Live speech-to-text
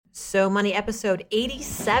So Money episode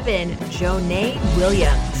 87, Jonay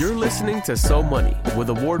Williams. You're listening to So Money with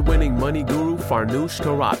award-winning money guru Farnoosh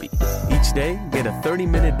Torabi. Each day, get a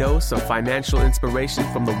 30-minute dose of financial inspiration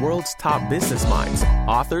from the world's top business minds,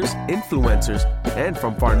 authors, influencers, and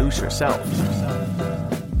from Farnoosh herself.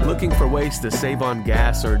 Looking for ways to save on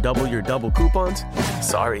gas or double your double coupons?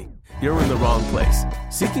 Sorry, you're in the wrong place.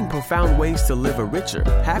 Seeking profound ways to live a richer,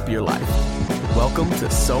 happier life. Welcome to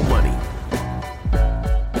So Money.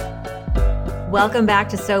 Welcome back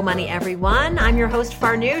to So Money, everyone. I'm your host,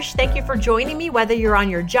 Farnoosh. Thank you for joining me, whether you're on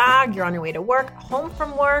your jog, you're on your way to work, home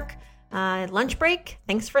from work, lunch break.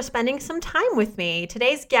 Thanks for spending some time with me.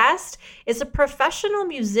 Today's guest is a professional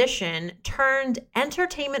musician turned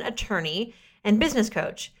entertainment attorney and business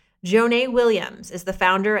coach. Jonay Williams is the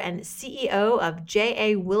founder and CEO of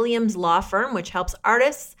J.A. Williams Law Firm, which helps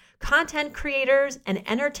artists, content creators, and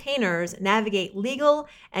entertainers navigate legal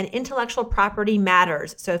and intellectual property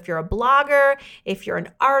matters. So if you're a blogger, if you're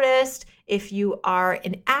an artist, if you are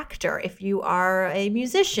an actor, if you are a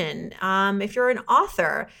musician, if you're an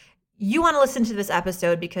author, you want to listen to this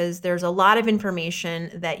episode because there's a lot of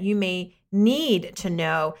information that you may need to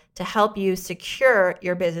know to help you secure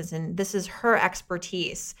your business. And this is her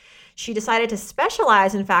expertise. She decided to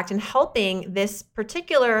specialize, in fact, in helping this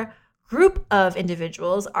particular group of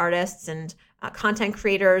individuals, artists and content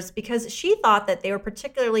creators, because she thought that they were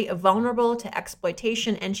particularly vulnerable to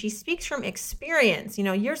exploitation. And she speaks from experience. You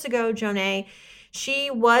know, years ago, Jonay,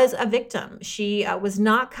 she was a victim. She was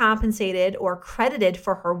not compensated or credited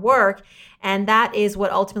for her work. And that is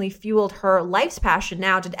what ultimately fueled her life's passion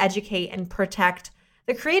now to educate and protect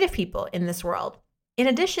the creative people in this world. In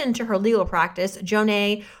addition to her legal practice,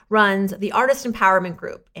 Jonay runs the Artist Empowerment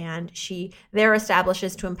Group, and she there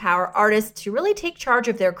establishes to empower artists to really take charge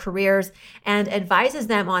of their careers and advises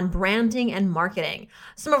them on branding and marketing.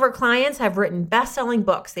 Some of her clients have written best-selling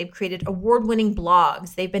books. They've created award-winning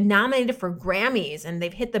blogs. They've been nominated for Grammys, and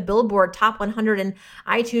they've hit the Billboard Top 100 and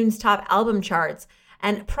iTunes Top Album charts.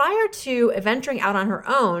 And prior to venturing out on her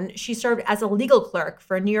own, she served as a legal clerk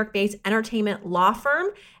for a New York-based entertainment law firm,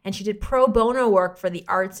 and she did pro bono work for the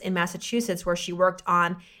arts in Massachusetts, where she worked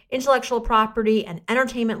on intellectual property and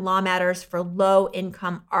entertainment law matters for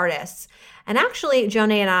low-income artists. And actually,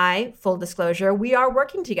 Jonay and I, full disclosure, we are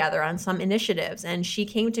working together on some initiatives, and she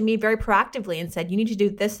came to me very proactively and said, you need to do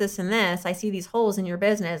this, this, and this. I see these holes in your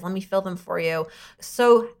business. Let me fill them for you.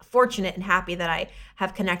 So fortunate and happy that I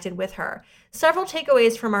have connected with her. Several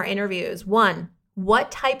takeaways from our interviews. One,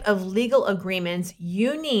 what type of legal agreements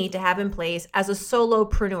you need to have in place as a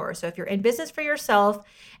solopreneur. So if you're in business for yourself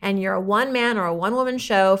and you're a one-man or a one-woman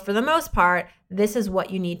show, for the most part, this is what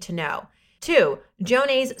you need to know. Two,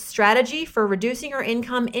 Jonay's strategy for reducing her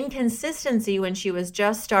income inconsistency when she was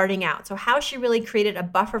just starting out. So how she really created a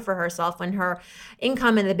buffer for herself when her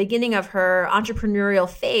income in the beginning of her entrepreneurial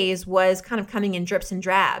phase was kind of coming in drips and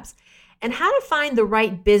drabs. And how to find the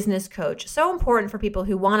right business coach. So important for people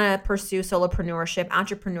who want to pursue solopreneurship,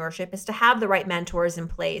 entrepreneurship, is to have the right mentors in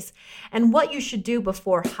place and what you should do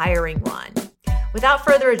before hiring one. Without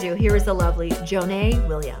further ado, here is the lovely Jonay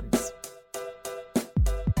Williams.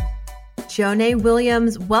 Jonay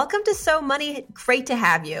Williams, welcome to So Money. Great to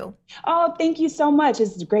have you. Oh, thank you so much.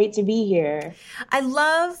 It's great to be here. I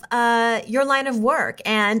love your line of work.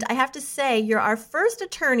 And I have to say, you're our first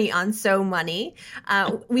attorney on So Money.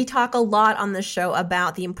 We talk a lot on the show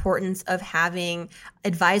about the importance of having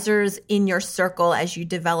advisors in your circle as you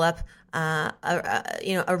develop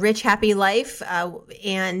a rich, happy life.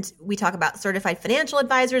 And we talk about certified financial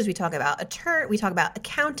advisors. We talk about we talk about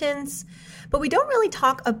accountants. But we don't really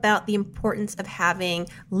talk about the importance of having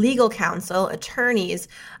legal counsel, attorneys.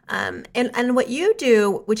 And what you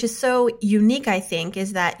do, which is so unique, I think,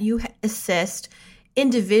 is that you assist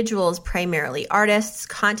individuals, primarily artists,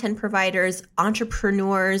 content providers,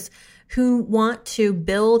 entrepreneurs who want to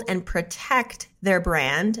build and protect their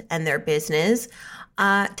brand and their business.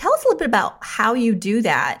 Tell us a little bit about how you do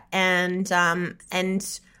that. And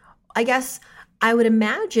I guess I would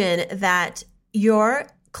imagine that your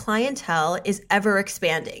clientele is ever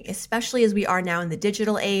expanding, especially as we are now in the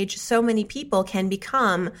digital age. So many people can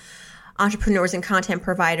become entrepreneurs and content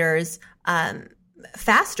providers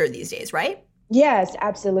faster these days, right? Yes,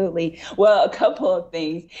 absolutely. Well, a couple of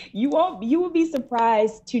things. You will be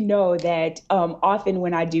surprised to know that often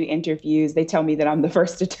when I do interviews, they tell me that I'm the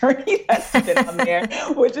first attorney that's been on there,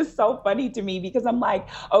 which is so funny to me because I'm like,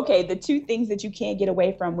 okay, the two things that you can't get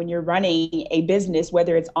away from when you're running a business,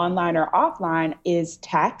 whether it's online or offline, is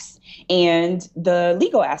tax and the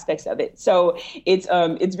legal aspects of it. So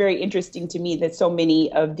it's very interesting to me that so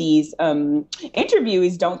many of these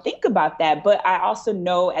interviewees don't think about that. But I also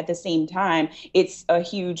know at the same time it's a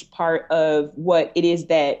huge part of what it is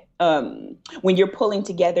that when you're pulling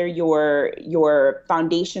together your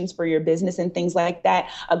foundations for your business and things like that,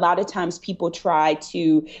 a lot of times people try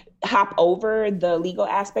to hop over the legal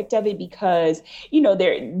aspect of it because,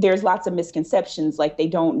 there's lots of misconceptions. Like they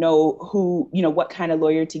don't know what kind of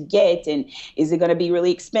lawyer to get, and is it going to be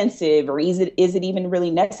really expensive, or is it even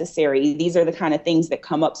really necessary? These are the kind of things that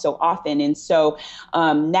come up so often. And so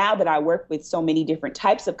now that I work with so many different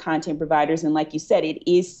types of content providers, and like you said, it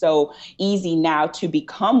is so easy now to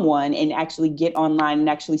become one and actually get online and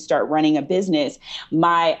actually start running a business.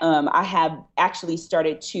 I have actually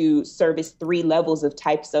started to service 3 levels of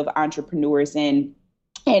types of entrepreneurs and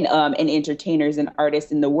entertainers and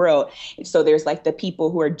artists in the world. So there's like the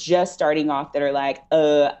people who are just starting off that are like,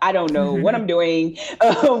 I don't know what I'm doing,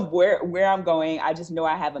 where I'm going. I just know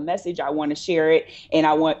I have a message. I want to share it, and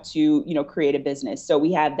I want to, create a business. So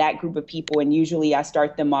we have that group of people, and usually I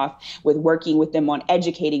start them off with working with them on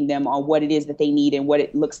educating them on what it is that they need and what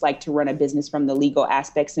it looks like to run a business from the legal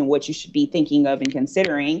aspects and what you should be thinking of and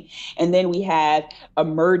considering. And then we have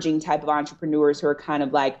emerging type of entrepreneurs who are kind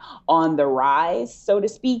of like on the rise, so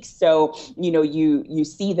to speak. So, you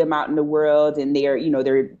see them out in the world, and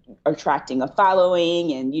they're attracting a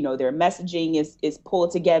following, and, their messaging is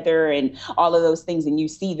pulled together and all of those things. And you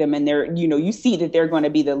see them, and they're, you see that they're going to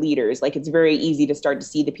be the leaders. Like it's very easy to start to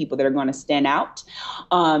see the people that are going to stand out.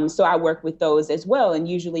 So I work with those as well. And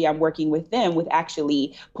usually I'm working with them with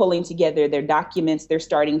actually pulling together their documents. They're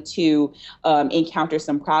starting to encounter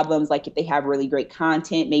some problems. Like if they have really great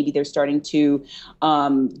content, maybe they're starting to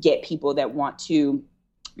get people that want to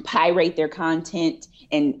pirate their content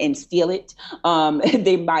and steal it.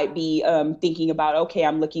 They might be thinking about, okay,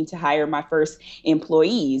 I'm looking to hire my first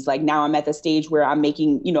employees. Like now I'm at the stage where I'm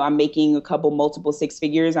making a couple multiple 6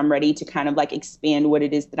 figures. I'm ready to kind of like expand what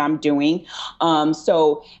it is that I'm doing.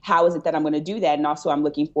 So how is it that I'm going to do that? And also I'm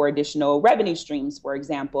looking for additional revenue streams, for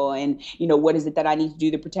example, and what is it that I need to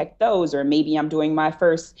do to protect those? Or maybe I'm doing my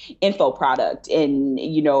first info product, and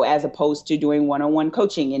as opposed to doing one-on-one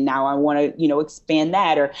coaching, and now I want to expand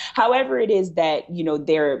that, or however it is that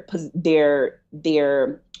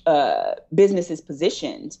their business is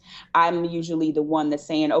positioned. I'm usually the one that's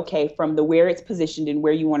saying, okay, from where it's positioned and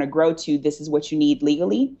where you want to grow to, this is what you need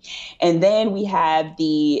legally. And then we have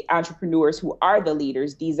the entrepreneurs who are the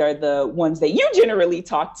leaders. These are the ones that you generally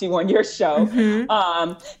talk to on your show.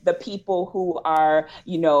 The people who are,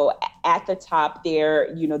 at the top, they're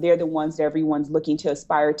the ones that everyone's looking to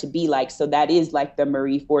aspire to be like. So that is like the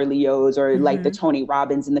Marie Forleos or like the Tony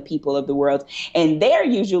Robbins and the people of the world. And they're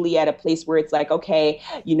usually at a place where it's like, okay,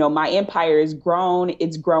 my empire is grown,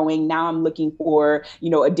 it's growing. Now I'm looking for,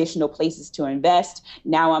 additional places to invest.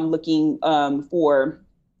 Now I'm looking for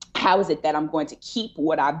how is it that I'm going to keep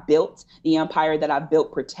what I've built, the empire that I've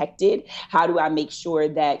built, protected? How do I make sure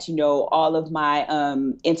that, all of my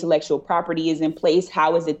intellectual property is in place?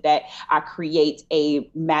 How is it that I create a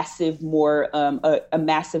massive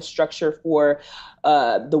massive structure for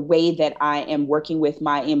the way that I am working with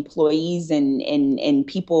my employees and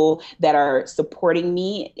people that are supporting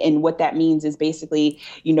me? And what that means is basically,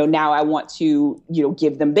 now I want to,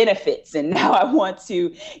 give them benefits. And now I want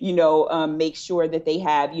to, make sure that they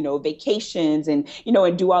have, vacations and,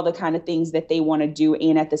 and do all the kind of things that they want to do.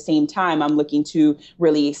 And at the same time, I'm looking to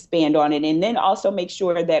really expand on it. And then also make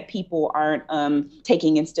sure that people aren't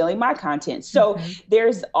taking and stealing my content. So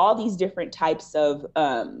there's all these different types of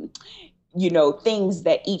things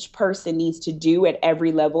that each person needs to do at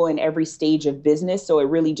every level and every stage of business. So it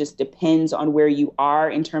really just depends on where you are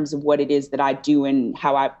in terms of what it is that I do and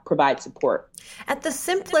how I provide support. At the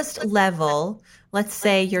simplest level, let's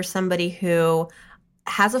say you're somebody who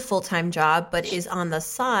has a full-time job, but is on the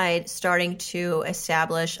side starting to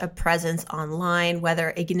establish a presence online, whether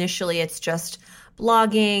initially it's just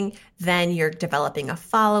blogging, then you're developing a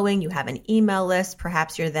following, you have an email list,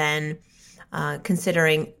 perhaps you're then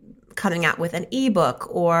considering coming out with an ebook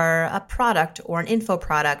or a product or an info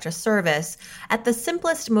product, a service. At the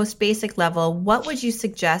simplest, most basic level, what would you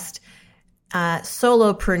suggest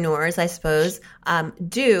solopreneurs, I suppose,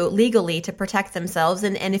 do legally to protect themselves?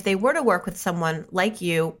 And if they were to work with someone like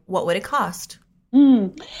you, what would it cost?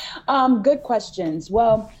 Good questions.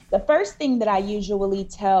 Well, the first thing that I usually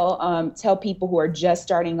tell people who are just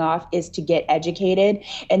starting off is to get educated.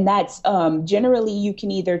 And that's generally you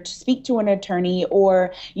can either speak to an attorney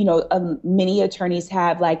or, many attorneys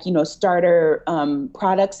have starter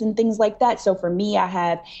products and things like that. So for me, I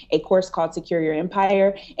have a course called Secure Your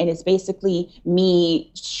Empire. And it's basically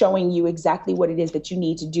me showing you exactly what it is that you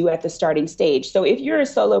need to do at the starting stage. So if you're a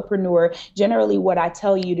solopreneur, generally what I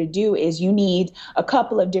tell you to do is you need a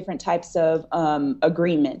couple of different types of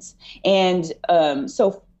agreements. agreements. And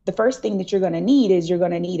so the first thing that you're going to need is you're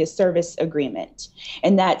going to need a service agreement.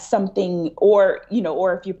 And that's something, or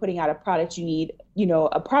if you're putting out a product, you need,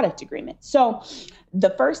 a product agreement. So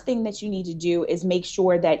the first thing that you need to do is make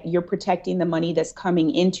sure that you're protecting the money that's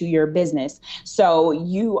coming into your business. So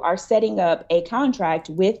you are setting up a contract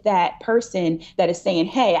with that person that is saying,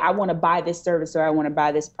 hey, I want to buy this service or I want to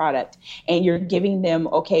buy this product. And you're giving them,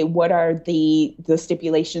 okay, what are the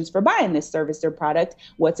stipulations for buying this service or product?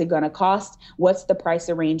 What's it going to cost? What's the price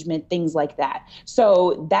arrangement? Things like that.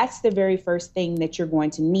 So that's the very first thing that you're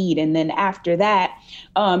going to need. And then after that,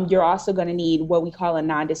 you're also going to need what we call a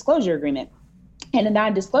non-disclosure agreement. And a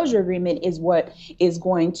non-disclosure agreement is what is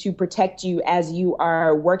going to protect you as you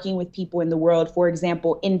are working with people in the world. For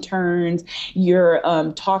example, interns, you're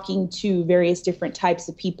talking to various different types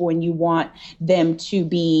of people and you want them to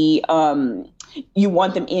be you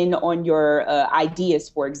want them in on your ideas,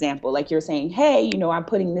 for example, like you're saying, hey, I'm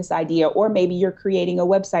putting this idea, or maybe you're creating a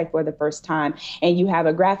website for the first time and you have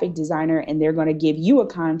a graphic designer and they're going to give you a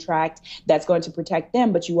contract that's going to protect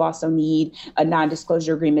them. But you also need a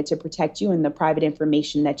non-disclosure agreement to protect you and the private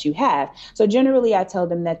information that you have. So generally, I tell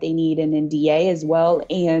them that they need an NDA as well.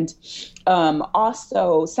 And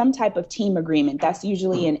also some type of team agreement. That's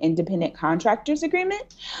usually an independent contractor's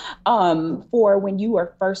agreement for when you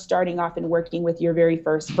are first starting off and working with your very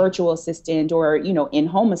first virtual assistant or,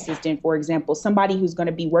 in-home assistant, for example, somebody who's going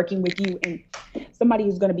to be working with you and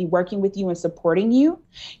supporting you.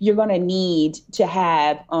 You're going to need to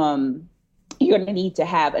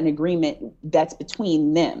have an agreement that's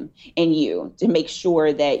between them and you to make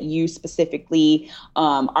sure that you specifically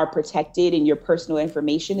are protected and your personal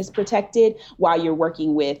information is protected while you're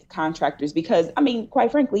working with contractors. Because,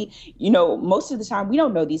 quite frankly, most of the time we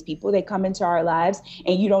don't know these people. They come into our lives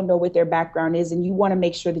and you don't know what their background is. And you want to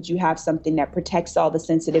make sure that you have something that protects all the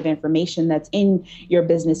sensitive information that's in your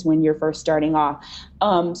business when you're first starting off.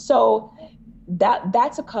 So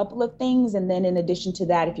that's a couple of things. And then in addition to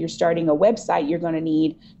that, if you're starting a website, you're going to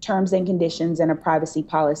need terms and conditions and a privacy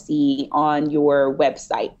policy on your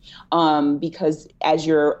website. Because as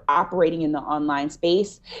you're operating in the online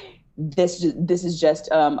space, this is just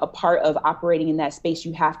a part of operating in that space.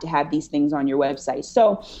 You have to have these things on your website.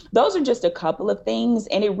 So those are just a couple of things.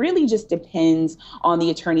 And it really just depends on the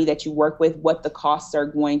attorney that you work with, what the costs are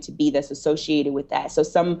going to be that's associated with that. So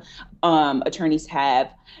some attorneys have,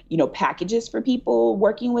 packages for people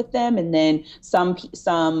working with them. And then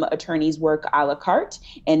some attorneys work a la carte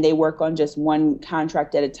and they work on just one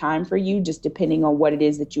contract at a time for you, just depending on what it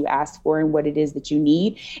is that you ask for and what it is that you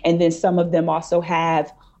need. And then some of them also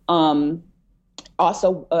have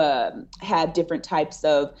different types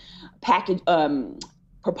of package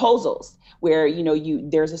proposals where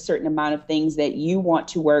there's a certain amount of things that you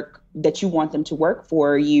want them to work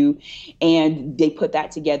for you, and they put that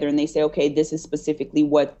together and they say, okay, this is specifically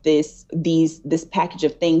what this package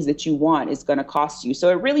of things that you want is going to cost you. So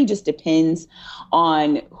it really just depends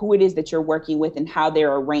on who it is that you're working with and how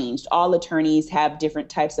they're arranged. All attorneys have different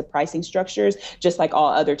types of pricing structures, just like all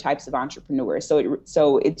other types of entrepreneurs.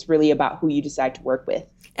 So it's really about who you decide to work with.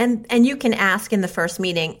 And you can ask in the first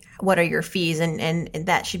meeting, what are your fees? And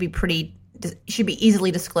that should be easily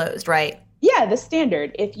disclosed, right? Yeah, the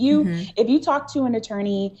standard. If you talk to an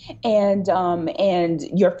attorney and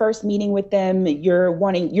your first meeting with them,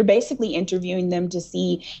 you're basically interviewing them to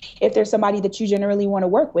see if there's somebody that you generally want to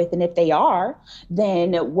work with. And if they are,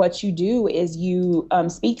 then what you do is you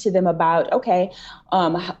speak to them about, okay,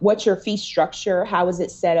 what's your fee structure? How is it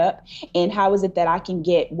set up? And how is it that I can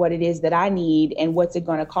get what it is that I need? And what's it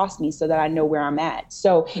going to cost me so that I know where I'm at?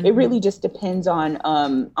 So it really just depends on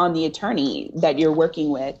the attorney that you're working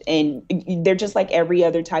with. And they're just like every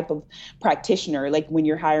other type of practitioner. Like when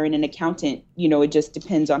you're hiring an accountant, it just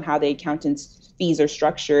depends on how the accountant's fees are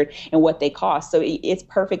structured and what they cost. So it's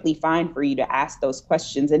perfectly fine for you to ask those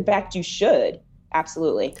questions. In fact, you should.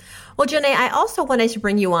 Absolutely. Well, Jonae, I also wanted to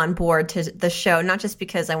bring you on board to the show, not just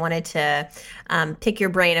because I wanted to pick your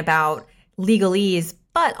brain about legalese,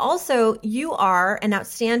 but also you are an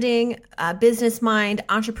outstanding business mind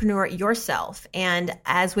entrepreneur yourself. And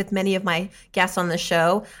as with many of my guests on the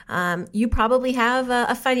show, you probably have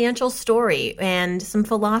a financial story and some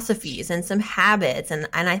philosophies and some habits. And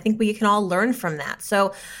I think we can all learn from that.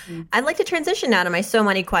 So I'd like to transition now to my so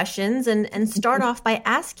many questions and start off by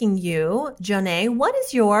asking you, Jonae, what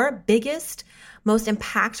is your biggest, most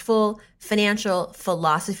impactful financial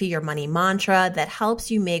philosophy, your money mantra that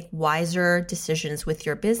helps you make wiser decisions with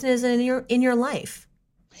your business and in your life?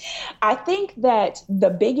 I think that the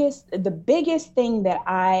biggest thing that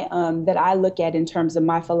I look at in terms of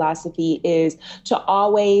my philosophy is to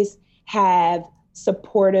always have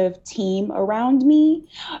supportive team around me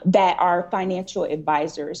that are financial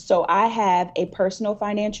advisors. So I have a personal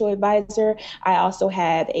financial advisor. I also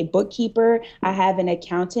have a bookkeeper. I have an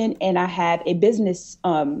accountant, and I have a business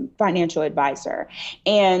financial advisor.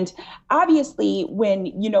 And obviously,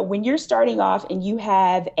 when you're starting off and you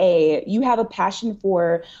have a passion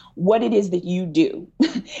for what it is that you do,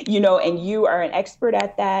 and you are an expert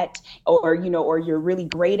at that, or you're really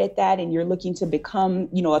great at that, and you're looking to become,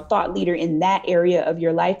 a thought leader in that area of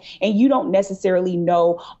your life, and you don't necessarily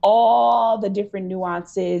know all the different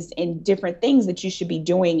nuances and different things that you should be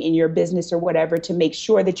doing in your business or whatever to make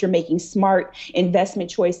sure that you're making smart investment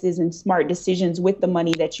choices and smart decisions with the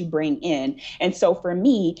money that you bring in. And so for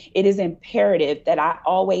me, it is imperative that I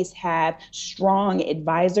always have strong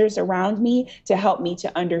advisors around me to help me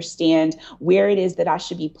to understand where it is that I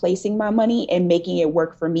should be placing my money and making it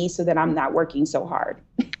work for me so that I'm not working so hard.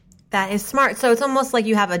 That is smart. So it's almost like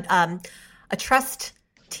you have a trust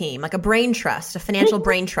team, like a brain trust, a financial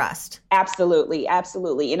brain trust. Absolutely.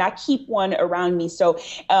 Absolutely. And I keep one around me. So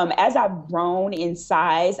as I've grown in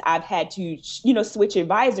size, I've had to, switch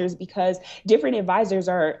advisors because different advisors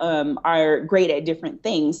are great at different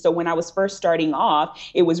things. So when I was first starting off,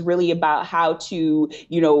 it was really about how to,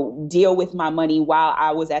 deal with my money while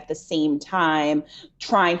I was at the same time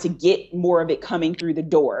trying to get more of it coming through the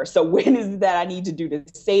door. So when is it that I need to do to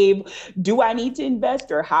save? Do I need to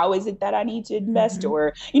invest, or how is it that I need to invest?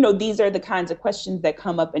 Or, these are the kinds of questions that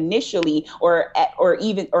come up initially, or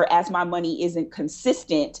as my money isn't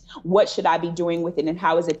consistent, what should I be doing with it? And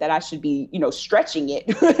how is it that I should be, stretching it?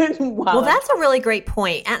 Well, that's a really great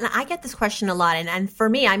point. And I get this question a lot. And for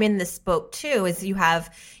me, I'm in this boat too, is you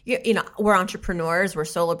have, we're entrepreneurs, we're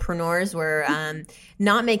solopreneurs, we're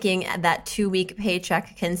not making that 2-week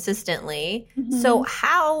paycheck consistently. Mm-hmm. So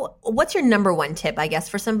what's your number one tip, I guess,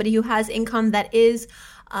 for somebody who has income that is,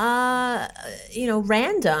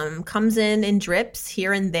 random, comes in drips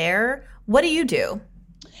here and there? What do you do?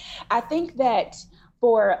 I think that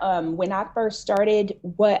for when I first started,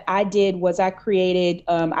 what I did was I created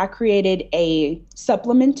a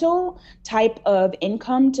supplemental type of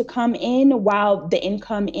income to come in while the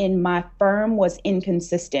income in my firm was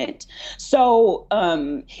inconsistent. So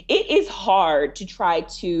it is hard to try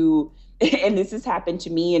to, and this has happened to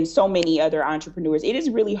me and so many other entrepreneurs, it is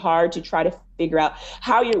really hard to try to figure out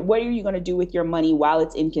what are you going to do with your money while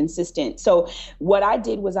it's inconsistent. So what I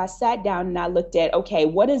did was I sat down and I looked at, okay,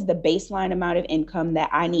 what is the baseline amount of income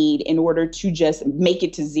that I need in order to just make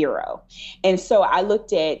it to zero? And so I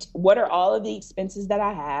looked at what are all of the expenses that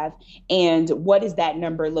I have and what does that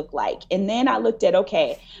number look like? And then I looked at,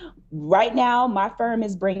 okay, right now my firm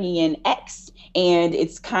is bringing in X and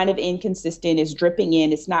it's kind of inconsistent, it's dripping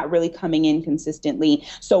in, it's not really coming in consistently.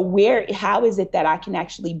 So how is it that I can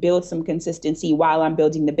actually build some consistency while I'm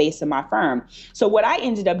building the base of my firm? So what I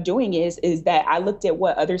ended up doing is that I looked at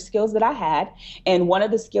what other skills that I had. And one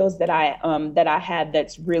of the skills that I had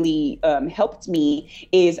that's really helped me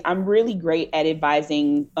is I'm really great at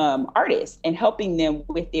advising artists and helping them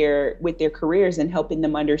with their careers and helping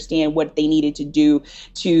them understand what they needed to do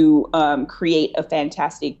to create a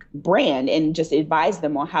fantastic brand and just advise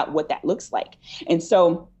them on what that looks like. And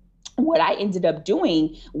so what I ended up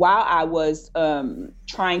doing while I was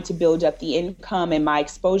trying to build up the income and my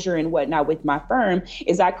exposure and whatnot with my firm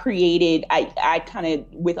is I kind of,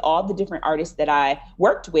 with all the different artists that I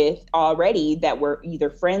worked with already that were either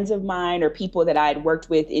friends of mine or people that I had worked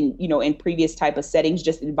with in previous type of settings,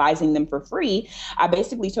 just advising them for free. I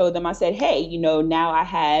basically told them, I said, hey, now I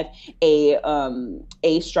have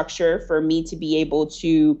a structure for me to be able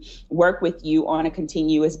to work with you on a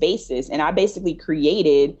continuous basis. And I basically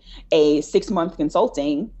created a 6-month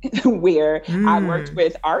consulting where I worked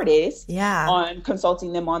with artists on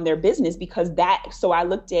consulting them on their business so I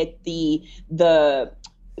looked at the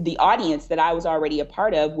audience that I was already a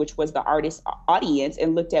part of, which was the artist audience,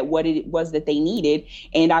 and looked at what it was that they needed.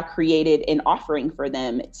 And I created an offering for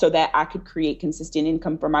them so that I could create consistent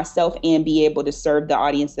income for myself and be able to serve the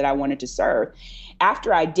audience that I wanted to serve.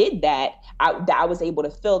 After I did that, I was able to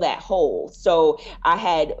fill that hole. So I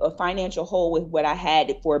had a financial hole with what I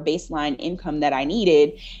had for a baseline income that I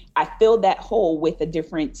needed. I filled that hole with a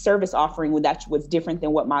different service offering that was different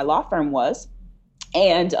than what my law firm was.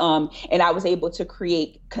 And I was able to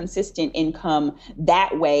create consistent income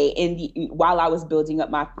that way while I was building up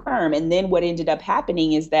my firm. And then what ended up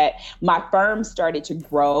happening is that my firm started to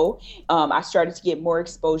grow. I started to get more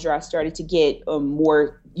exposure. I started to get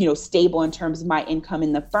more stable in terms of my income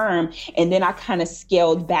in the firm. And then I kind of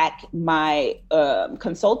scaled back my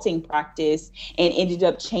consulting practice and ended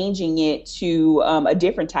up changing it to a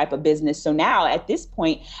different type of business. So now at this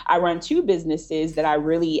point, I run two businesses that I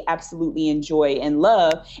really absolutely enjoy and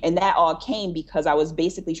love. And that all came because I was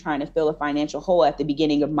basically trying to fill a financial hole at the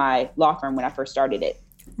beginning of my law firm when I first started it.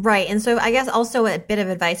 Right. And so I guess also a bit of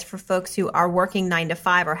advice for folks who are working 9 to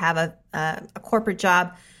 5 or have a corporate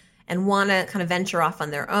job and want to kind of venture off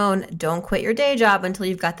on their own. Don't quit your day job until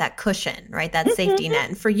you've got that cushion, right? That safety net.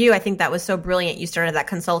 And for you, I think that was so brilliant. You started that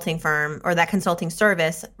consulting firm, or that consulting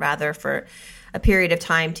service rather, for a period of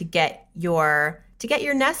time to get your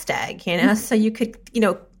nest egg, so you could,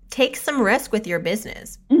 take some risk with your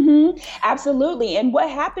business. Mm-hmm. Absolutely. And what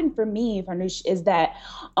happened for me, Farnoosh, is that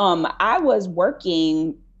I was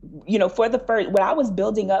working, when I was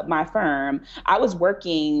building up my firm, I was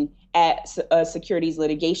working at a securities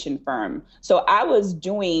litigation firm. So I was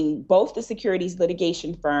doing both the securities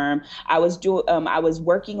litigation firm. I was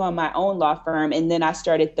working on my own law firm, and then I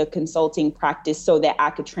started the consulting practice so that I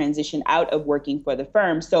could transition out of working for the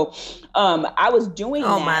firm. So I was doing that.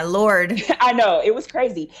 Oh my Lord. I know, it was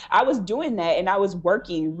crazy. I was doing that, and I was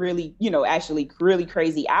working really, actually really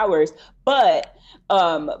crazy hours, but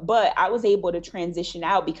I was able to transition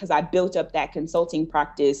out because I built up that consulting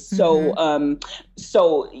practice. So,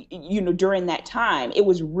 during that time, it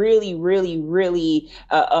was really, really, really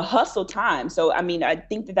a hustle time. So, I mean, I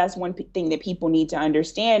think that that's one thing that people need to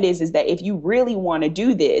understand is that if you really want to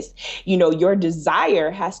do this, your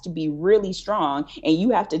desire has to be really strong, and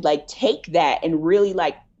you have to take that and really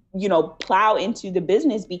plow into the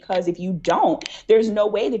business, because if you don't, there's no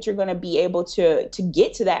way that you're going to be able to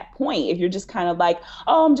get to that point. If you're just kind of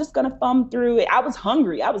I'm just going to thumb through it. I was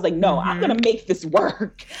hungry. I was like, no, I'm going to make this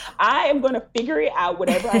work. I am going to figure it out,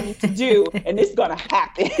 whatever I need to do. And it's going to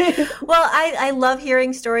happen. Well, I love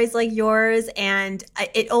hearing stories like yours. And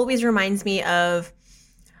it always reminds me of,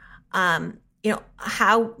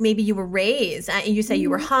 how maybe you were raised. You say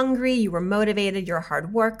you were hungry, you were motivated, you're a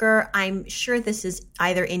hard worker. I'm sure this is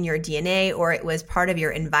either in your DNA or it was part of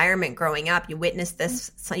your environment growing up. You witnessed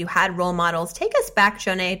this, so you had role models. Take us back,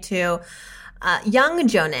 Jonee, to young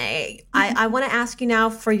Jonee. I want to ask you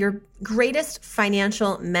now for your greatest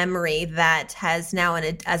financial memory that has now,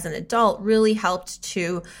 as an adult, really helped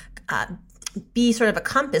to be sort of a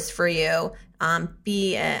compass for you,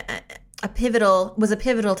 be a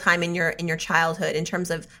pivotal time in your childhood in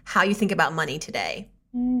terms of how you think about money today?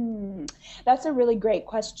 That's a really great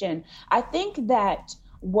question. I think that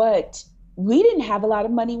we didn't have a lot of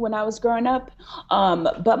money when I was growing up,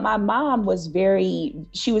 but my mom was very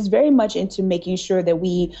much into making sure that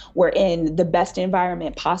we were in the best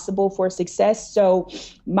environment possible for success. So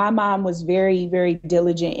my mom was very, very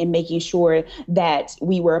diligent in making sure that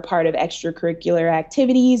we were a part of extracurricular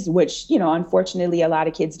activities, which, unfortunately, a lot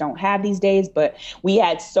of kids don't have these days. But we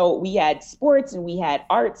had sports, and we had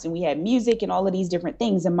arts, and we had music, and all of these different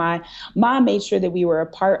things. And my mom made sure that we were a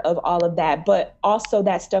part of all of that. But also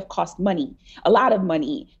that stuff cost money. A lot of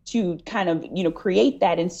money to kind of, create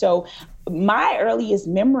that. And so my earliest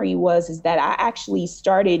memory is that I actually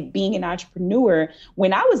started being an entrepreneur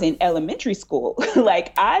when I was in elementary school.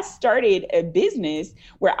 I started a business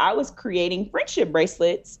where I was creating friendship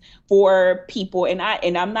bracelets for people. And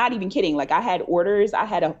I'm not even kidding. I had orders, I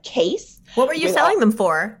had a case. What were you selling them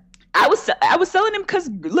for? I was selling them because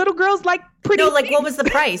little girls like pretty. No, what was the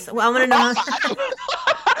price? Well, I want to know how.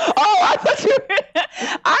 I thought you were,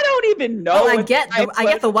 I don't even know. Oh, I get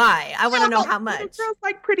the why. I want to know how much. Little girls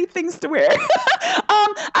like pretty things to wear.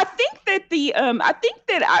 I think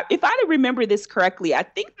that if I remember this correctly, I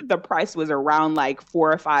think that the price was around $4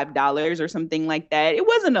 or $5 or something like that. It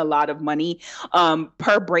wasn't a lot of money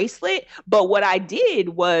per bracelet, but what I did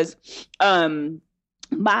was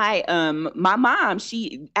my mom,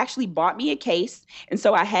 she actually bought me a case. And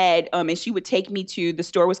so I had, and she would take me to, the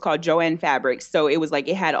store was called Jo-Ann Fabrics. So it was it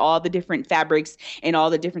had all the different fabrics and all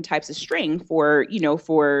the different types of string for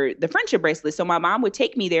the friendship bracelet. So my mom would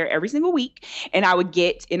take me there every single week, and I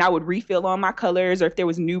would refill on my colors, or if there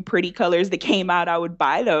was new pretty colors that came out, I would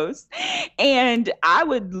buy those. And I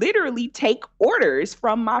would literally take orders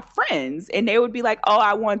from my friends, and they would be like, oh,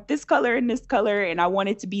 I want this color and I want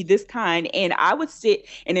it to be this kind. And I would sit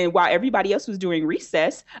sit. And then while everybody else was doing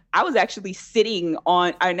recess, I was actually sitting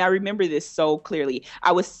on, and I remember this so clearly.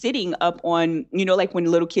 I was sitting up on, like when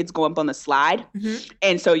little kids go up on the slide. Mm-hmm.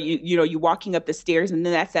 And so you're walking up the stairs, and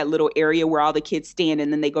then that's that little area where all the kids stand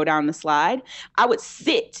and then they go down the slide. I would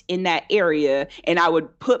sit in that area and I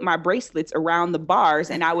would put my bracelets around the bars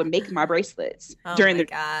and I would make my bracelets during the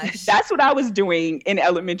gosh. That's what I was doing in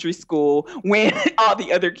elementary school when all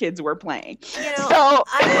the other kids were playing. I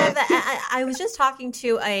love that. I was just talking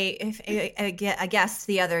to a guest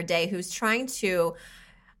the other day who's trying to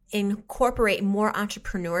incorporate more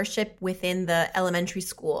entrepreneurship within the elementary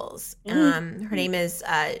schools. Her name is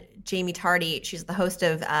Jamie Tardy. She's the host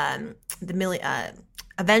of the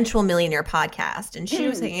Eventual Millionaire podcast. And she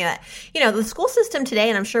was saying that, the school system today,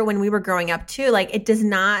 and I'm sure when we were growing up too, like it does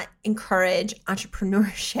not encourage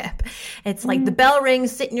entrepreneurship. It's like the bell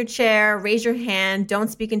rings, sit in your chair, raise your hand, don't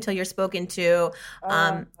speak until you're spoken to.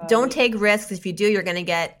 Don't take risks. If you do, you're going to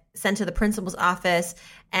get sent to the principal's office.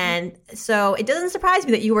 And so it doesn't surprise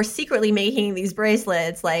me that you were secretly making these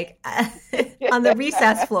bracelets like on the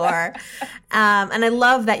recess floor. And I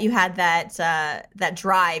love that you had that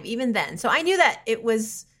drive even then. So I knew that it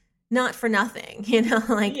was not for nothing,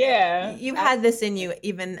 you had this in you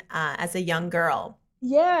even as a young girl.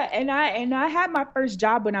 Yeah. And I had my first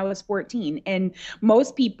job when I was 14, and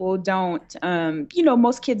most people don't,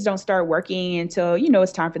 most kids don't start working until,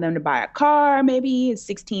 it's time for them to buy a car, maybe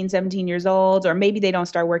 16, 17 years old, or maybe they don't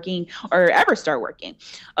start working or ever start working.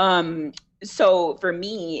 So for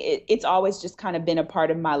me, it's always just kind of been a part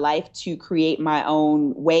of my life to create my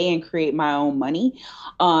own way and create my own money.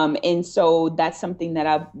 And so that's something that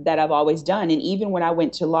I've always done. And even when I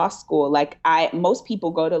went to law school, most people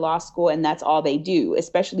go to law school and that's all they do,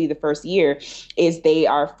 especially the first year, is they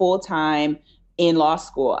are full-time in law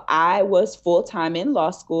school. I was full-time in law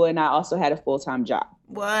school, and I also had a full-time job.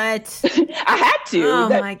 What? I had to. Oh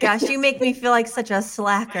my gosh, you make me feel like such a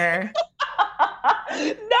slacker.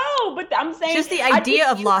 No, but I'm saying just the idea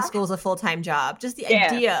of law school is a full-time job. Just the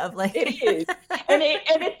idea of it is. And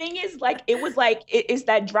the thing is, it was it's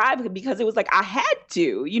that drive, because it was like I had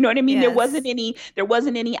to, you know what I mean? Yes. There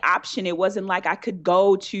wasn't any option. It wasn't like I could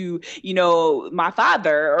go to, my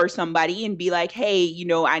father or somebody and be like, hey,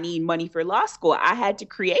 I need money for law school. I had to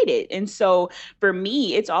create it. And so for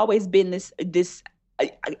me, it's always been this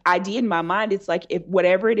idea in my mind. It's like, if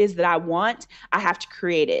whatever it is that I want, I have to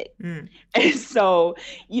create it. And so,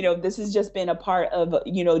 this has just been a part of,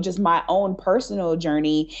 just my own personal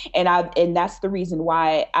journey. And that's the reason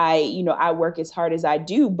why I work as hard as I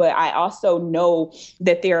do. But I also know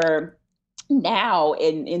that there are now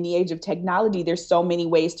in the age of technology, there's so many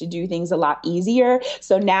ways to do things a lot easier.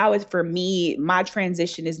 So now for me, my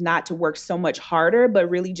transition is not to work so much harder, but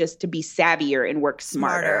really just to be savvier and work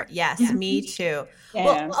smarter. Yes, me too. Yeah.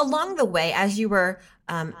 Well, along the way, as you were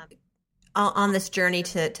on this journey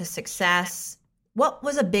to success, what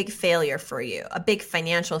was a big failure for you? A big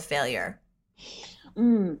financial failure?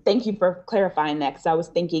 Thank you for clarifying that, because I was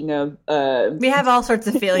thinking of... we have all sorts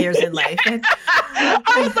of failures in life.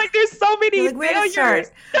 I was like, there's so many failures. Where to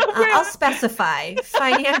start? I'll specify.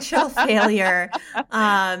 Financial failure.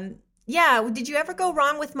 Did you ever go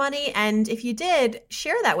wrong with money? And if you did,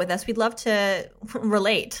 share that with us. We'd love to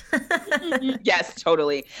relate. Yes,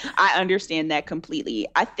 totally. I understand that completely.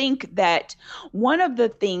 I think that one of the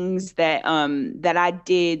things that I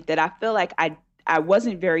did that I feel like I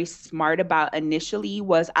wasn't very smart about initially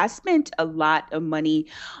was I spent a lot of money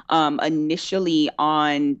initially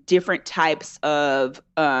on different types of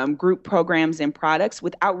group programs and products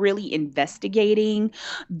without really investigating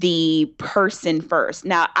the person first.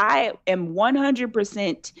 Now, I am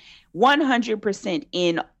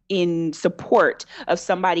 100% in support of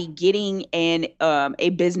somebody getting a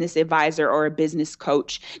business advisor or a business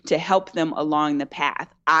coach to help them along the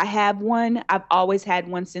path. I have one. I've always had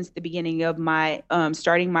one since the beginning of my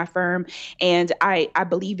starting my firm, and I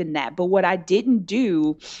believe in that. But what I didn't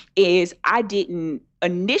do is I didn't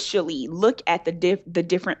initially look at the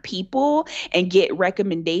different people and get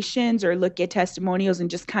recommendations or look at testimonials and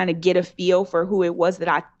just kind of get a feel for who it was that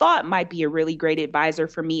I thought might be a really great advisor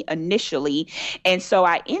for me initially. And so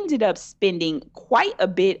I ended up spending quite a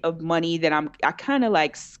bit of money that I kind of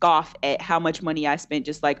like scoff at how much money I spent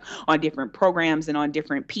just like on different programs and on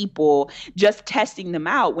different people, just testing them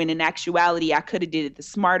out, when in actuality I could have did it the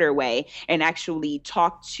smarter way and actually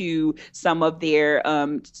talked to some of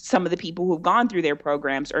the people who've gone through their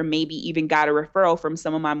programs, or maybe even got a referral from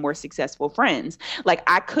some of my more successful friends. Like,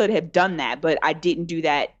 I could have done that, but I didn't do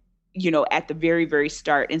that, at the very, very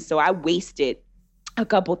start. And so I wasted a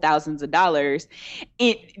couple thousands of dollars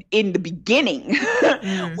in the beginning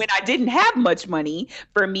when I didn't have much money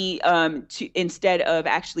for me to instead of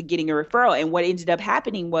actually getting a referral. And what ended up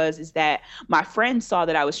happening is that my friend saw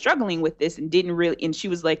that I was struggling with this and didn't really, and she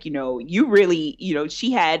was like, you really,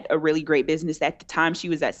 she had a really great business at the time. She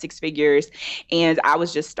was at 6 figures and I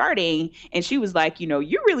was just starting. And she was like,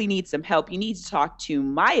 you really need some help. You need to talk to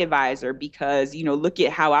my advisor because, look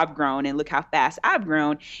at how I've grown and look how fast I've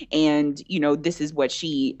grown. And, this is what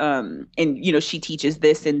she she teaches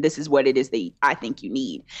this and this is what it is that I think you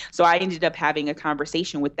need. So I ended up having a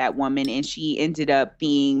conversation with that woman and she ended up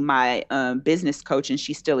being my business coach and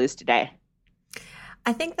she still is today.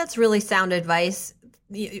 I think that's really sound advice.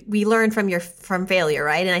 We learn from failure,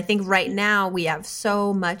 right? And I think right now we have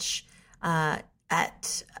so much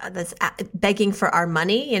that's begging for our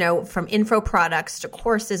money, from info products to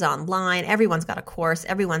courses online. Everyone's got a course.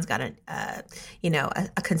 Everyone's got a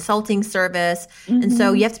consulting service. Mm-hmm. And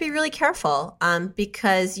so you have to be really careful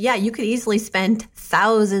because, you could easily spend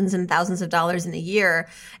thousands and thousands of dollars in a year,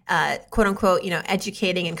 quote unquote,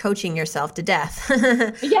 educating and coaching yourself to death.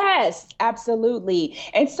 Yes, absolutely.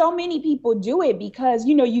 And so many people do it because,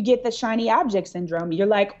 you get the shiny object syndrome. You're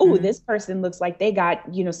like, oh, mm-hmm. This person looks like they got,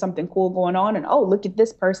 something cool going on. And, oh, look at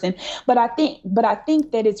this person. But I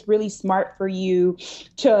think that it's really smart for you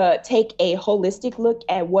to take a holistic look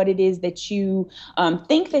at what it is that you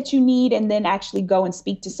think that you need, and then actually go and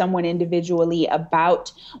speak to someone individually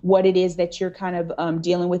about what it is that you're kind of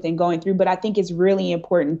dealing with and going through. But I think it's really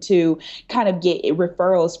important to kind of get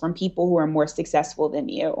referrals from people who are more successful than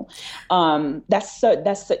you.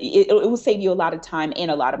 It will save you a lot of time and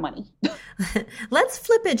a lot of money. Let's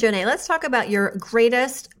flip it, Jonae. Let's talk about your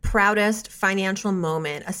greatest, proudest financial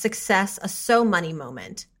moment, a success, a so money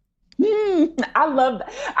moment. I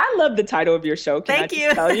love the title of your show. Thank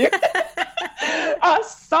you. Tell you? A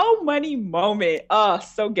so money moment. Oh,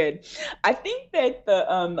 so good. I think that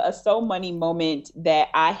a so money moment that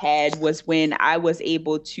I had was when I was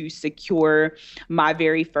able to secure my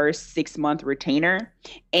very first 6-month retainer.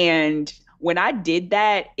 And when I did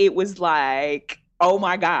that, it was like, oh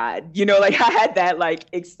my God, I had that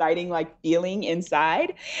exciting feeling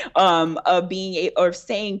inside of being or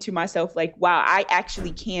saying to myself wow, I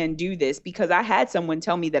actually can do this, because I had someone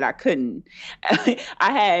tell me that I couldn't.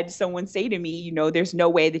 I had someone say to me, there's no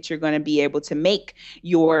way that you're going to be able to make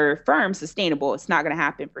your firm sustainable. It's not going to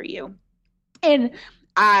happen for you. And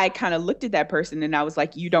I kind of looked at that person and I was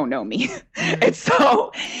like, you don't know me. Mm-hmm. And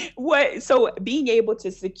so being able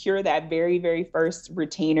to secure that very, very first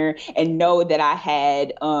retainer and know that I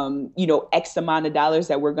had, X amount of dollars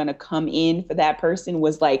that were going to come in for that person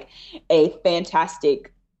was like a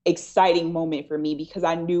fantastic, exciting moment for me, because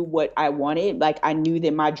I knew what I wanted. I knew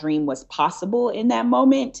that my dream was possible in that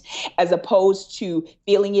moment, as opposed to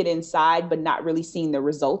feeling it inside, but not really seeing the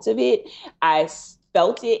results of it. I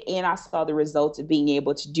felt it and I saw the results of being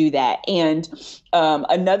able to do that. And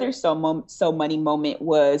another so money moment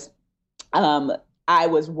was I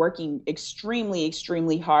was working extremely,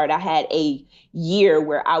 extremely hard. I had a year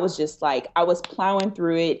where I was just I was plowing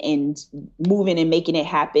through it and moving and making it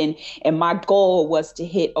happen. And my goal was to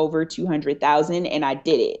hit over 200,000, and I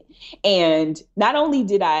did it. And not only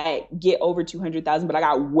did I get over 200,000, but I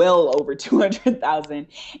got well over 200,000.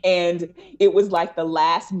 And it was the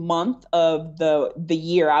last month of the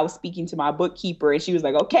year. I was speaking to my bookkeeper and she was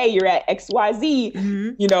like, okay, you're at XYZ,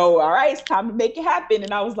 mm-hmm. All right, it's time to make it happen.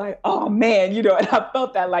 And I was like, oh man, and I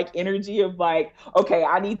felt that energy of okay,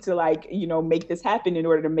 I need to make this happen in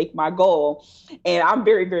order to make my goal. And I'm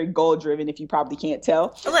very, very goal driven, if you probably can't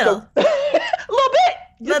tell. A little. So,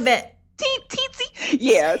 a little bit. Teensy.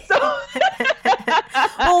 Yeah. So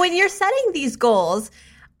well, when you're setting these goals,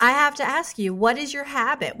 I have to ask you, what is your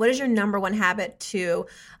habit? What is your number one habit to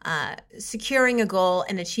securing a goal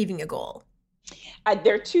and achieving a goal?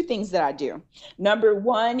 There are two things that I do. Number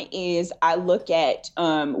one is I look at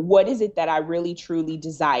what is it that I really truly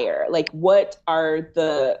desire? What are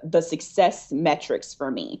the success metrics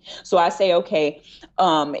for me? So I say, okay,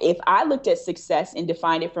 if I looked at success and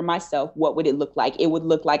defined it for myself, what would it look like? It would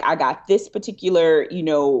look like I got this particular,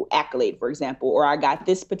 accolade, for example, or I got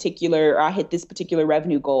this particular, or I hit this particular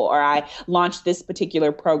revenue goal, or I launched this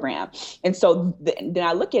particular program. And so then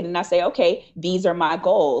I look at it and I say, okay, these are my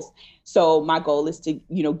goals. So my goal is to,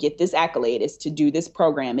 get this accolade, is to do this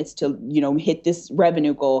program, it's to, hit this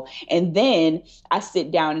revenue goal. And then I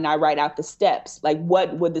sit down and I write out the steps.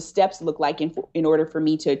 What would the steps look like in order for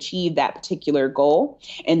me to achieve that particular goal?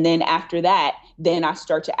 And then after that, then I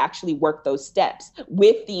start to actually work those steps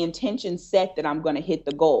with the intention set that I'm going to hit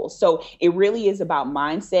the goal. So it really is about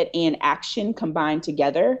mindset and action combined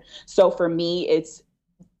together. So for me, it's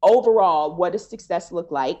overall, what does success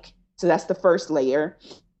look like? So that's the first layer.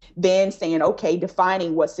 Then saying, okay,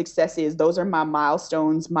 defining what success is. Those are my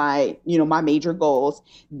milestones, my major goals.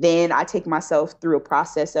 Then I take myself through a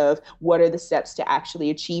process of what are the steps to actually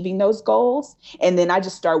achieving those goals. And then I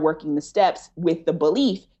just start working the steps with the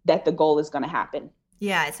belief that the goal is going to happen.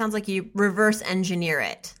 Yeah, it sounds like you reverse engineer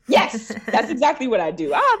it. Yes, that's exactly what I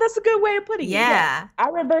do. Oh, that's a good way of putting it. Yeah. I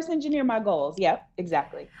reverse engineer my goals. Yep,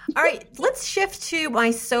 exactly. All right, let's shift to my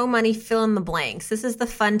So Money fill in the blanks. This is the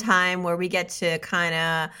fun time where we get to kind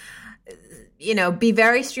of, be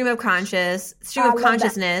very stream of consciousness.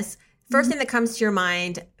 First thing that comes to your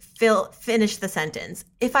mind, finish the sentence.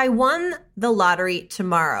 If I won the lottery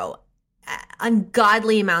tomorrow,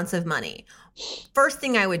 ungodly amounts of money, first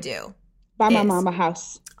thing I would do. Buy my mama a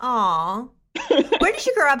house. Aw. Where did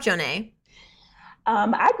you grow up, Jonée?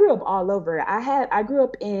 I grew up all over. I grew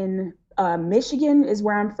up in Michigan is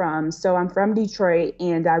where I'm from. So I'm from Detroit,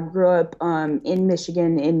 and I grew up in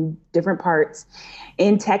Michigan in different parts,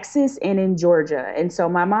 in Texas and in Georgia. And so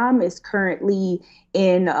my mom is currently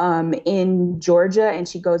in Georgia, and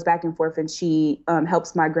she goes back and forth, and she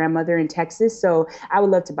helps my grandmother in Texas. So I would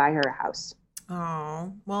love to buy her a house.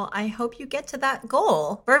 Oh, well, I hope you get to that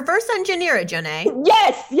goal. Reverse engineer it, Jonée.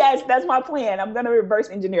 Yes, that's my plan. I'm going to reverse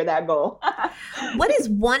engineer that goal. What is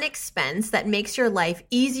one expense that makes your life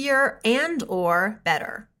easier and or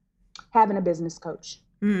better? Having a business coach.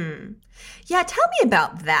 Yeah, tell me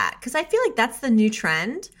about that, because I feel like that's the new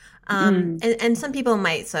trend. And some people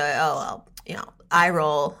might say, oh, well, eye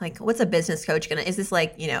roll. Like, what's a business coach gonna? Is this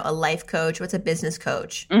like, a life coach? What's a business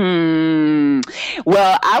coach?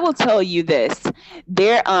 Well, I will tell you this.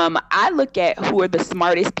 I look at who are the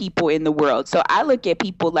smartest people in the world. So I look at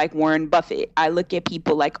people like Warren Buffett. I look at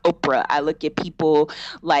people like Oprah. I look at people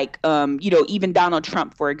like, even Donald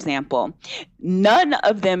Trump, for example. None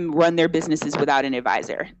of them run their businesses without an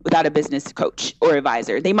advisor, without a business coach or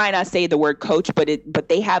advisor. They might not say the word coach, but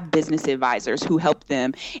they have business advisors who help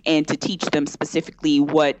them and to teach them specifically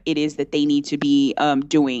what it is that they need to be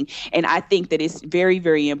doing. And I think that it's very,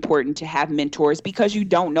 very important to have mentors, because you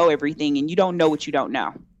don't know everything and you don't know what you don't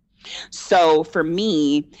know. So for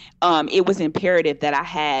me, it was imperative that I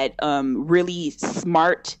had really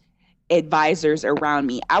smart advisors around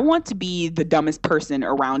me. I want to be the dumbest person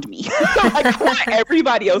around me. I want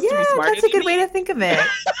everybody else to be smarter. That's a good way to think of it.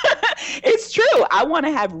 It's true. I want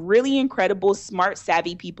to have really incredible, smart,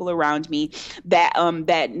 savvy people around me that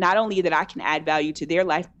not only that I can add value to their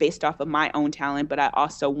life based off of my own talent, but I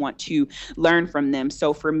also want to learn from them.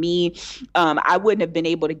 So for me, I wouldn't have been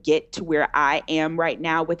able to get to where I am right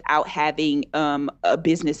now without having a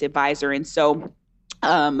business advisor. And so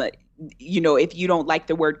if you don't like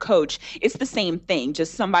the word coach, it's the same thing.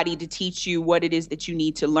 Just somebody to teach you what it is that you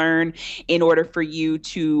need to learn in order for you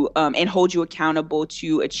to and hold you accountable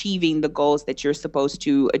to achieving the goals that you're supposed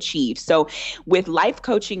to achieve. So with life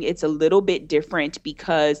coaching, it's a little bit different,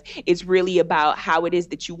 because it's really about how it is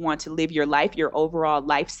that you want to live your life, your overall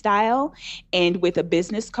lifestyle. And with a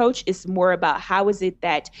business coach, it's more about how is it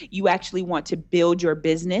that you actually want to build your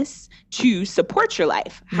business to support your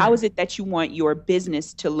life? How is it that you want your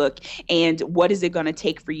business to look? And what is it going to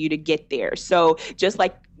take for you to get there? So just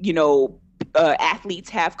like, athletes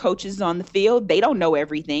have coaches on the field, they don't know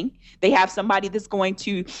everything. They have somebody that's going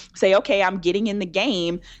to say, okay, I'm getting in the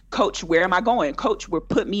game. Coach, where am I going? Coach,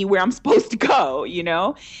 put me where I'm supposed to go.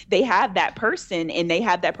 They have that person, and they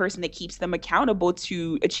have that person that keeps them accountable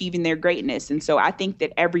to achieving their greatness. And so I think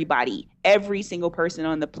that every single person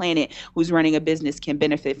on the planet who's running a business can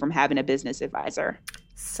benefit from having a business advisor.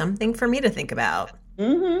 Something for me to think about.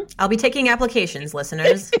 I'll be taking applications,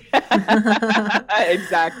 listeners.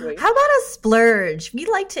 Exactly. How about a splurge? We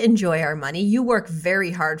like to enjoy our money. You work very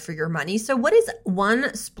hard for your money. So what is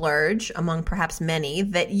one splurge among perhaps many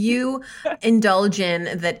that you indulge in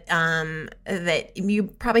that you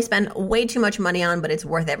probably spend way too much money on, but it's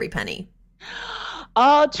worth every penny?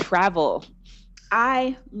 Travel.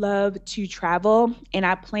 I love to travel, and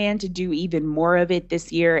I plan to do even more of it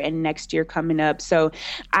this year and next year coming up. So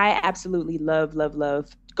I absolutely love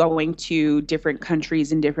going to different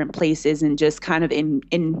countries and different places and just kind of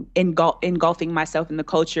engulfing myself in the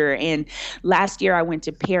culture. And last year I went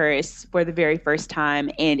to Paris for the very first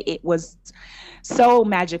time, and it was so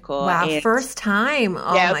magical. Wow, first time.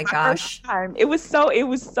 Oh my gosh. It was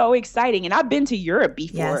so exciting. And I've been to Europe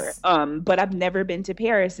before, but I've never been to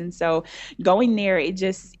Paris. And so going there,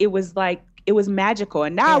 it was magical.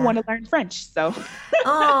 And now I want to learn French. So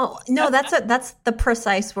oh, no, that's the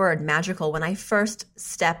precise word, magical. When I first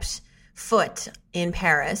stepped foot in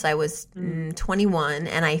Paris, I was 21,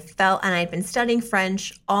 and I'd been studying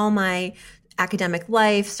French all my academic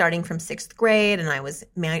life starting from 6th grade, and I was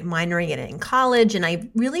minoring in it in college. And I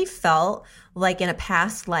really felt like in a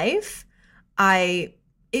past life, it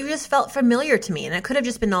just felt familiar to me. And it could have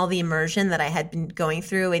just been all the immersion that I had been going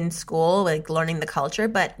through in school, like learning the culture.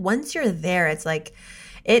 But once you're there, it's like,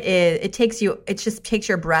 it just takes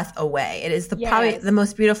your breath away. It is probably the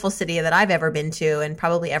most beautiful city that I've ever been to and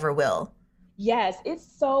probably ever will. Yes,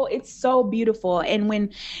 it's so beautiful. And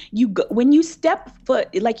when you step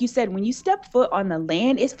foot, like you said, when you step foot on the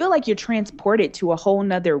land, it feels like you're transported to a whole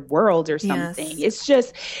nother world or something. Yes. It's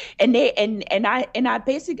just,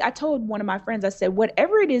 I told one of my friends, I said,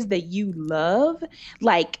 whatever it is that you love,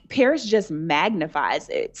 like Paris just magnifies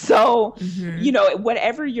it. So,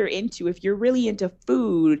 whatever you're into, if you're really into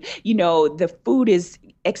food, the food is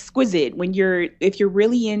exquisite. If you're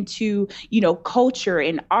really into, culture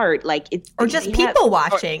and art, like or just people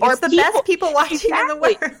watching. It's the best people watching in the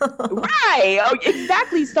world. Right. Oh,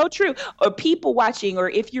 exactly. So true. Or people watching, or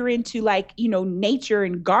if you're into like, nature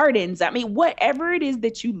and gardens. I mean, whatever it is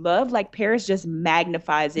that you love, like Paris just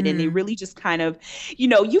magnifies it. And it really just kind of,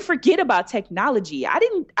 you forget about technology. I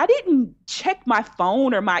didn't check my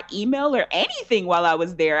phone or my email or anything while I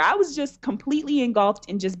was there. I was just completely engulfed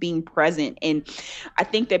in just being present. And I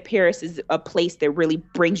think that Paris is a place that really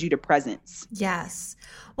brings you to presence. Yes.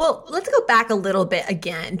 Well, let's go back a little bit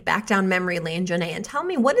again, back down memory lane, Janae, and tell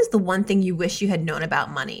me, what is the one thing you wish you had known about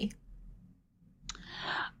money?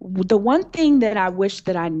 The one thing that I wish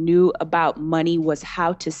that I knew about money was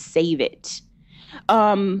how to save it.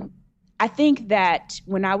 I think that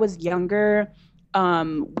when I was younger,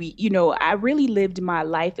 I really lived my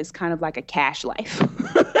life as kind of like a cash life.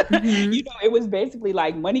 Mm-hmm. It was basically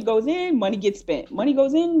like money goes in, money gets spent, money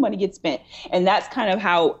goes in, money gets spent. And that's kind of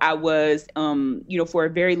how I was, for a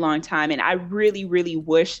very long time. And I really, really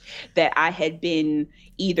wish that I had been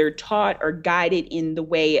either taught or guided in the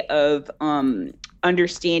way of,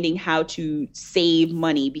 understanding how to save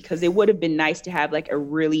money, because it would have been nice to have like a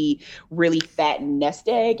really, really fat nest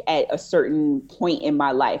egg at a certain point in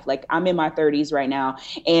my life. Like I'm in my 30s right now.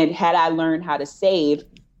 And had I learned how to save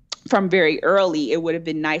from very early, it would have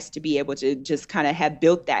been nice to be able to just kind of have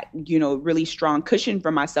built that, really strong cushion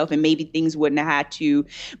for myself. And maybe things wouldn't have had to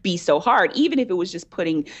be so hard, even if it was just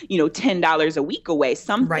putting, $10 a week away,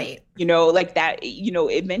 something, right. Like that,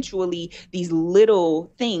 eventually these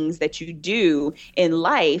little things that you do in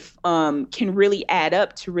life can really add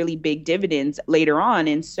up to really big dividends later on.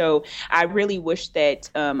 And so I really wish that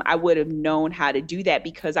I would have known how to do that,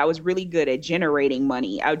 because I was really good at generating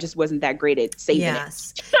money. I just wasn't that great at saving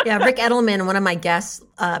it. Yeah, Rick Edelman, one of my guests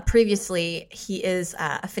previously, he is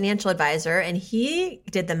a financial advisor, and he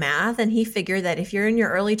did the math, and he figured that if you're in your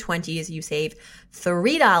early 20s, you save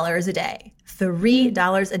 $3 a day.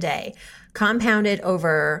 $3 a day, compounded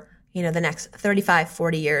over, the next 35,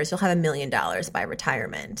 40 years, you'll have $1 million by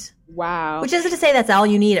retirement. Wow. Which isn't to say that's all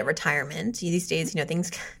you need at retirement. These days,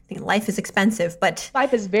 life is expensive, but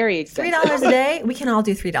life is very expensive. $3 a day, we can all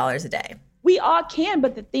do $3 a day. We all can,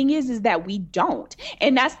 but the thing is that we don't.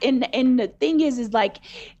 And the thing is like,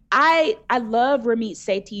 I love Ramit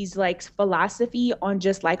Sethi's like philosophy on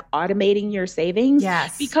just like automating your savings.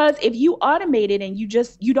 Yes. Because if you automate it and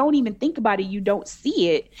you don't even think about it, you don't see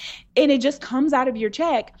it, and it just comes out of your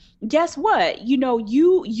check, guess what?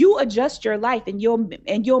 You adjust your life and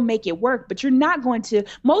you'll make it work, but you're not going to,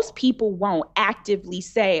 most people won't actively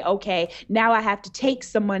say, okay, now I have to take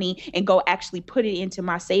some money and go actually put it into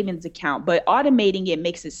my savings account. But automating it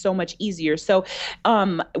makes it so much easier. So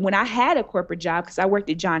when I had a corporate job, because I worked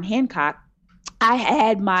at John Hancock, I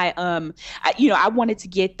had my, I wanted to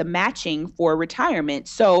get the matching for retirement.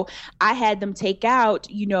 So I had them take out,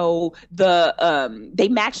 they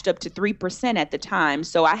matched up to 3% at the time.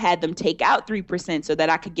 So I had them take out 3% so that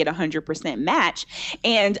I could get 100% match.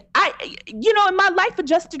 And and my life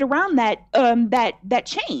adjusted around that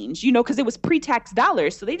change, because it was pre-tax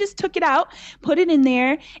dollars. So they just took it out, put it in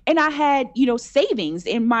there. And I had, savings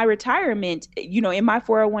in my retirement, in my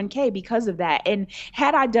 401k because of that. And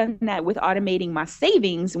had I done that with automating my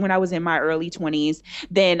savings when I was in my early 20s,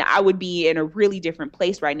 then I would be in a really different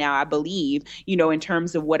place right now, I believe, in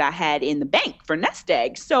terms of what I had in the bank for nest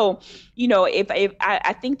egg. So, if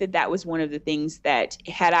I think that was one of the things that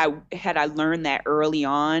had I learned that early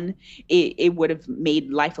on, it would have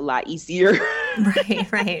made life a lot easier.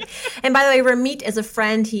 Right. And by the way, Ramit is a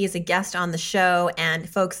friend. He is a guest on the show. And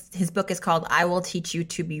folks, his book is called I Will Teach You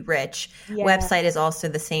to Be Rich. Yeah. Website is also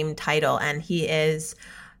the same title. And he is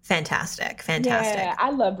Fantastic. Yeah, I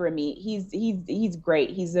love Ramit. He's great.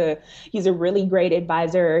 He's a really great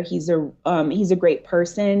advisor. He's a great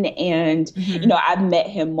person, and I've met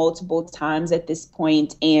him multiple times at this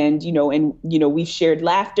point, and we've shared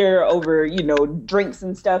laughter over drinks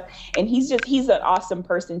and stuff. And he's an awesome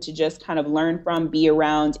person to just kind of learn from, be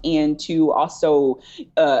around, and to also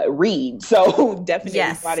read. So definitely,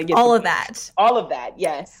 yes, all of that.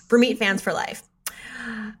 Yes, Ramit fans for life.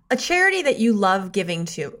 A charity that you love giving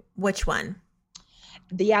to, which one?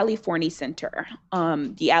 The Ali Forney Center.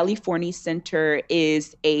 The Ali Forney Center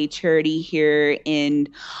is a charity here in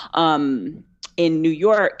New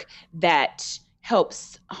York that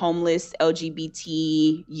helps homeless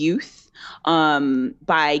LGBT youth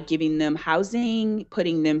by giving them housing,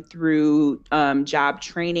 putting them through job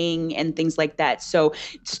training and things like that. So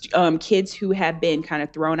kids who have been kind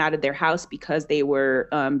of thrown out of their house because they were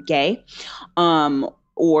gay,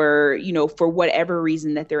 or, for whatever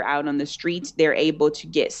reason that they're out on the streets, they're able to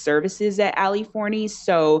get services at Ali Forney.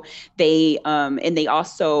 So Ali Forney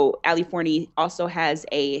also has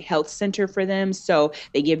a health center for them. So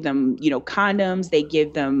they give them, condoms, they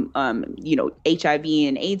give them, HIV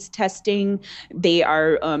and AIDS testing. They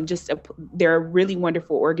are they're a really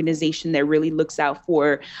wonderful organization that really looks out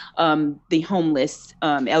for the homeless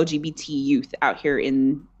LGBT youth out here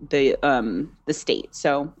in the state.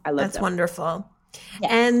 So I love That's them. Wonderful.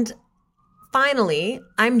 Yes. And finally,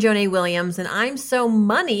 I'm Jonée Williams, and I'm so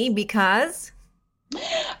money because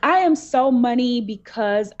I am so money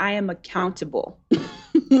because I am accountable.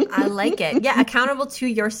 I like it. Yeah, accountable to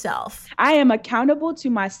yourself. I am accountable to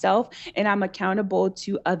myself, and I'm accountable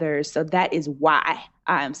to others. So that is why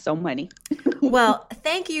I am so money. Well,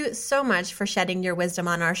 thank you so much for shedding your wisdom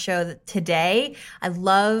on our show today. I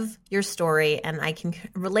love your story, and I can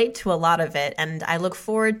relate to a lot of it. And I look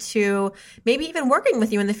forward to maybe even working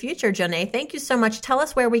with you in the future, Jonée. Thank you so much. Tell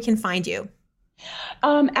us where we can find you.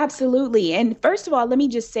 Absolutely. And first of all, let me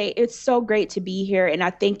just say it's so great to be here. And I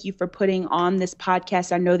thank you for putting on this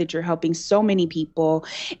podcast. I know that you're helping so many people,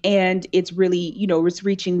 and it's really, it's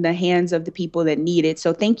reaching the hands of the people that need it.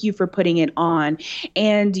 So thank you for putting it on.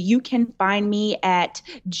 And you can find me at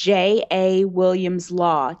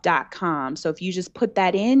jawilliamslaw.com. So if you just put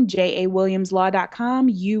that in, jawilliamslaw.com,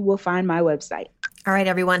 you will find my website. All right,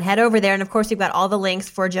 everyone, head over there. And of course, we've got all the links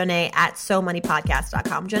for Jonée at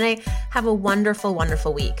SoMoneyPodcast.com. Jonée, have a wonderful,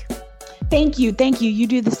 wonderful week. Thank you. Thank you. You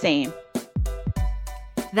do the same.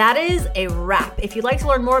 That is a wrap. If you'd like to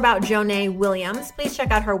learn more about Jonée Williams, please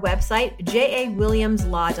check out her website,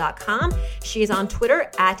 jawilliamslaw.com. She is on Twitter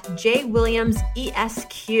at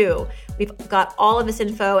jwilliamsesq. We've got all of this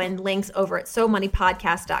info and links over at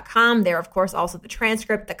SoMoneyPodcast.com. There, of course, also the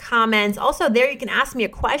transcript, the comments. Also, there you can ask me a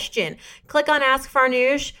question. Click on Ask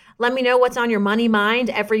Farnoosh. Let me know what's on your money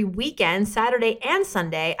mind. Every weekend, Saturday and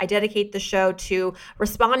Sunday, I dedicate the show to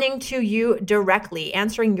responding to you directly,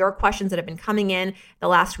 answering your questions that have been coming in the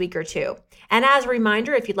last week or two. And as a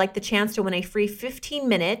reminder, if you'd like the chance to win a free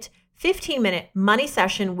 15-minute money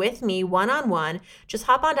session with me one-on-one, just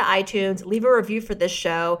hop onto iTunes, leave a review for this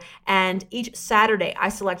show, and each Saturday I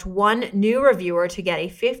select one new reviewer to get a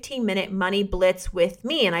 15-minute money blitz with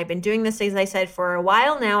me. And I've been doing this, as I said, for a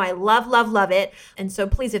while now. I love, love, love it. And so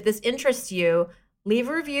please, if this interests you, leave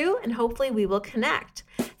a review and hopefully we will connect.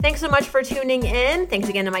 Thanks so much for tuning in. Thanks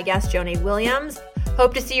again to my guest, Jonée Williams.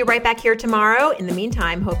 Hope to see you right back here tomorrow. In the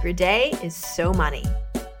meantime, hope your day is so money.